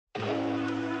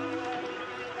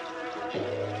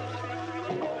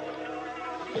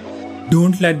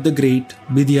Don't let the great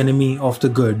be the enemy of the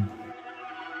good.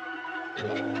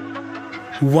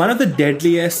 One of the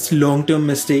deadliest long-term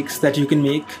mistakes that you can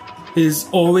make is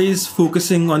always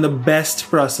focusing on the best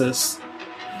process,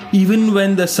 even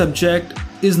when the subject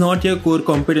is not your core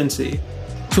competency.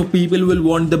 So people will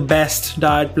want the best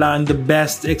diet plan, the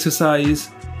best exercise,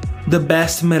 the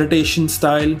best meditation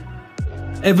style.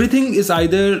 Everything is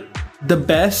either the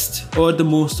best or the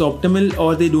most optimal,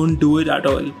 or they don't do it at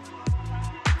all.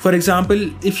 For example,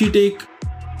 if you take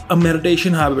a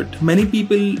meditation habit, many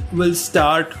people will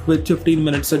start with 15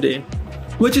 minutes a day,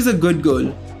 which is a good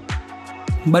goal.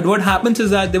 But what happens is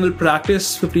that they will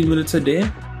practice 15 minutes a day,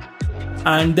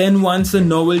 and then once the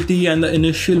novelty and the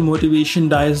initial motivation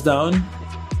dies down,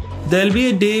 there'll be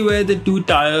a day where they're too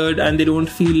tired and they don't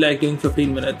feel like doing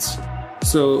 15 minutes.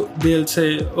 So they'll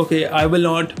say, okay, I will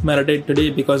not meditate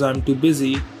today because I'm too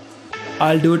busy.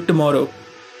 I'll do it tomorrow.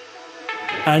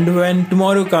 And when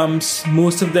tomorrow comes,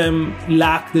 most of them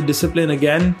lack the discipline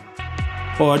again,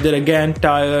 or they're again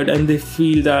tired and they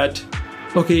feel that,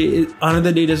 okay,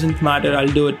 another day doesn't matter, I'll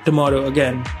do it tomorrow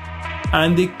again.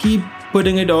 And they keep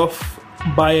putting it off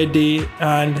by a day,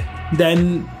 and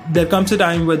then there comes a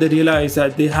time where they realize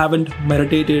that they haven't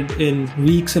meditated in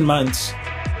weeks and months.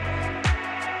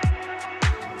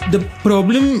 The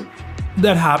problem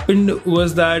that happened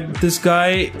was that this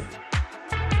guy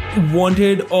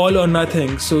wanted all or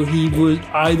nothing, so he would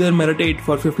either meditate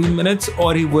for 15 minutes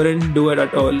or he wouldn't do it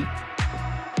at all.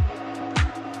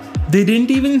 They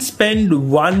didn't even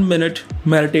spend 1 minute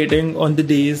meditating on the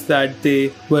days that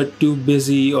they were too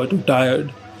busy or too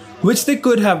tired, which they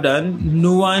could have done.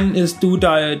 No one is too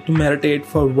tired to meditate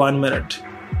for 1 minute.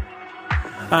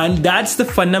 And that's the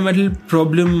fundamental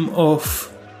problem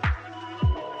of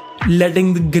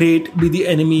letting the great be the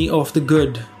enemy of the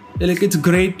good. Like, it's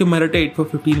great to meditate for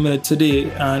 15 minutes a day,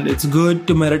 and it's good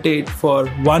to meditate for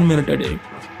 1 minute a day.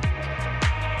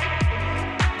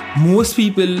 Most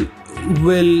people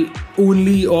will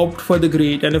only opt for the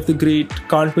great, and if the great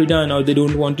can't be done or they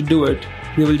don't want to do it,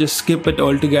 they will just skip it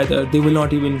altogether. They will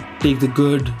not even take the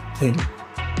good thing.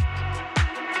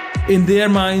 In their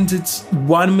minds, it's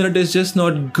 1 minute is just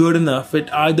not good enough.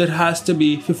 It either has to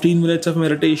be 15 minutes of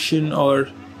meditation or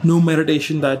no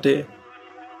meditation that day.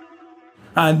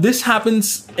 And this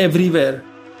happens everywhere.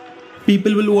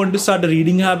 People will want to start a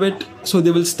reading habit, so they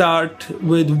will start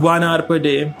with 1 hour per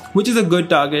day, which is a good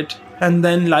target. And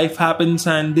then life happens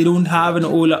and they don't have an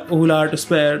whole hour to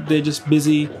spare. They're just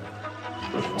busy.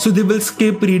 So they will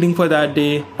skip reading for that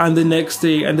day, and the next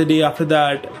day, and the day after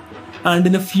that. And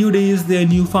in a few days, their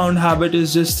newfound habit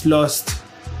is just lost.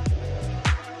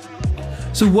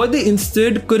 So what they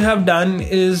instead could have done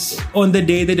is, on the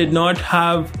day they did not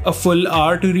have a full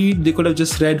hour to read, they could have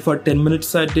just read for 10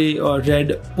 minutes that day or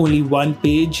read only 1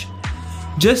 page,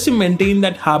 just to maintain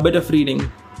that habit of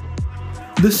reading.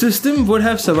 The system would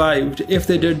have survived if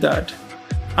they did that.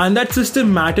 And that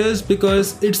system matters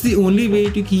because it's the only way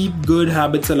to keep good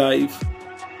habits alive.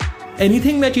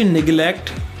 Anything that you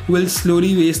neglect will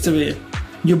slowly waste away.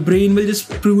 Your brain will just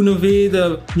prune away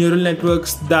the neural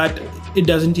networks that it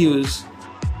doesn't use.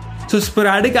 So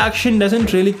sporadic action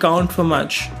doesn't really count for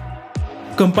much.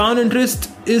 Compound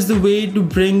interest is the way to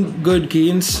bring good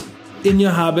gains in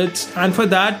your habits, and for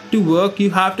that to work,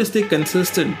 you have to stay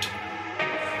consistent.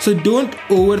 So don't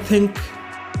overthink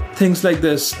things like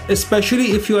this,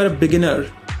 especially if you are a beginner.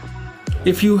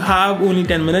 If you have only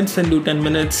 10 minutes, then do 10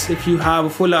 minutes. If you have a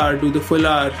full hour, do the full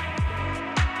hour.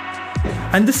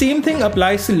 And the same thing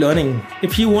applies to learning.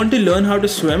 If you want to learn how to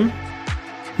swim,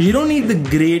 you don't need the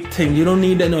great thing. You don't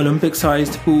need an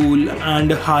Olympic-sized pool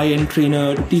and a high-end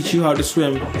trainer to teach you how to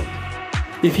swim.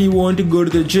 If you want to go to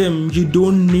the gym, you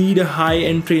don't need a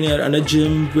high-end trainer and a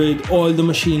gym with all the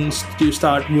machines to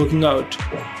start working out.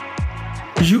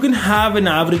 You can have an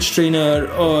average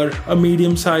trainer or a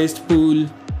medium-sized pool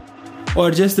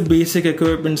or just the basic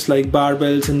equipments like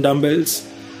barbells and dumbbells,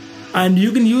 and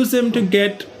you can use them to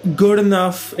get good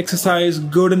enough exercise,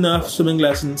 good enough swimming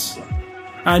lessons.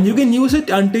 And you can use it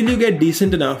until you get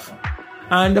decent enough.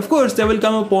 And of course, there will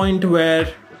come a point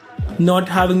where not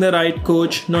having the right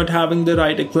coach, not having the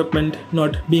right equipment,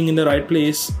 not being in the right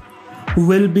place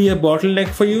will be a bottleneck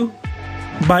for you.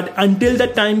 But until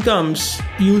that time comes,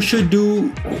 you should do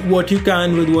what you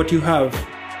can with what you have.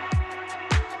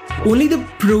 Only the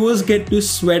pros get to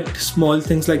sweat small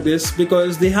things like this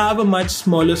because they have a much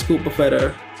smaller scope of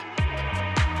error.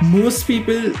 Most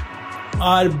people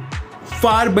are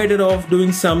far better off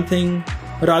doing something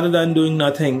rather than doing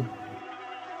nothing.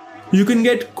 You can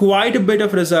get quite a bit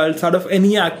of results out of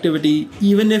any activity,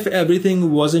 even if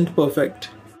everything wasn't perfect.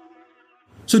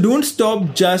 So don't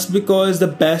stop just because the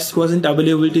best wasn't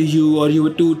available to you or you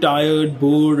were too tired,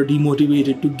 bored, or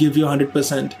demotivated to give your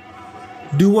 100%.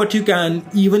 Do what you can,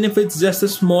 even if it's just a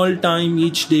small time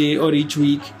each day or each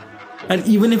week. And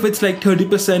even if it's like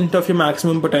 30% of your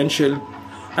maximum potential.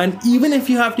 And even if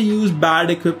you have to use bad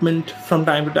equipment from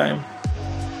time to time.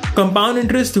 Compound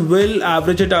interest will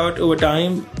average it out over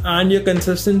time and your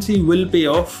consistency will pay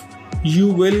off. You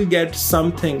will get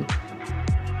something.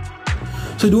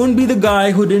 So don't be the guy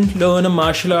who didn't learn a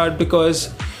martial art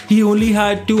because he only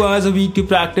had 2 hours a week to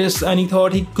practice and he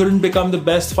thought he couldn't become the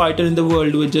best fighter in the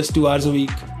world with just 2 hours a week.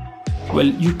 Well,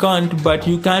 you can't, but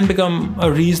you can become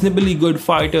a reasonably good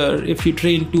fighter if you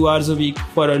train 2 hours a week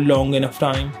for a long enough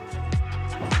time.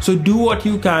 So do what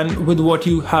you can with what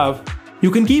you have.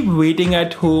 You can keep waiting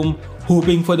at home,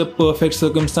 hoping for the perfect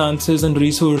circumstances and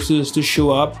resources to show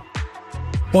up.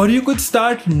 Or you could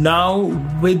start now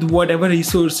with whatever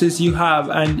resources you have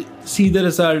and see the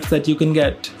results that you can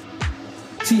get.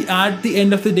 See, at the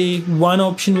end of the day, one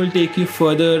option will take you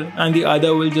further and the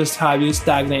other will just have you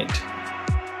stagnate.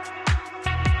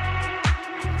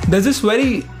 There's this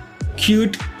very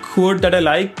cute quote that I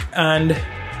like, and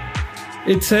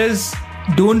it says,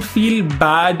 "Don't feel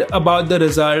bad about the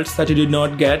results that you did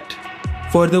not get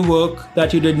for the work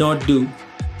that you did not do."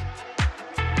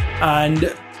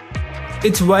 And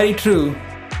it's very true.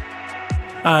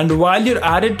 And while you're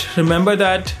at it, remember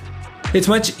that it's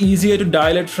much easier to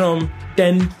dial it from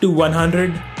 10 to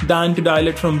 100 than to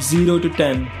dial it from 0 to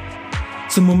 10.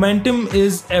 So momentum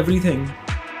is everything.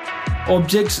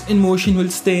 Objects in motion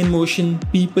will stay in motion.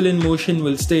 People in motion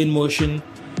will stay in motion.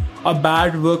 A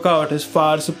bad workout is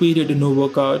far superior to no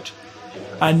workout.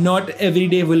 And not every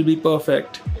day will be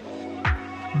perfect.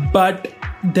 But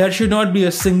there should not be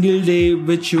a single day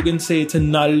which you can say it's a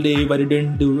null day where you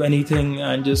didn't do anything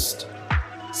and just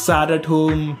sat at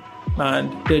home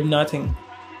and did nothing.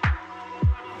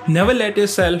 Never let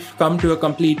yourself come to a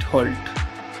complete halt.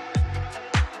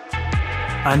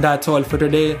 And that's all for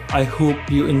today. I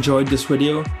hope you enjoyed this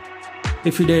video.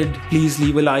 If you did, please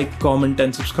leave a like, comment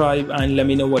and subscribe and let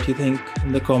me know what you think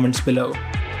in the comments below.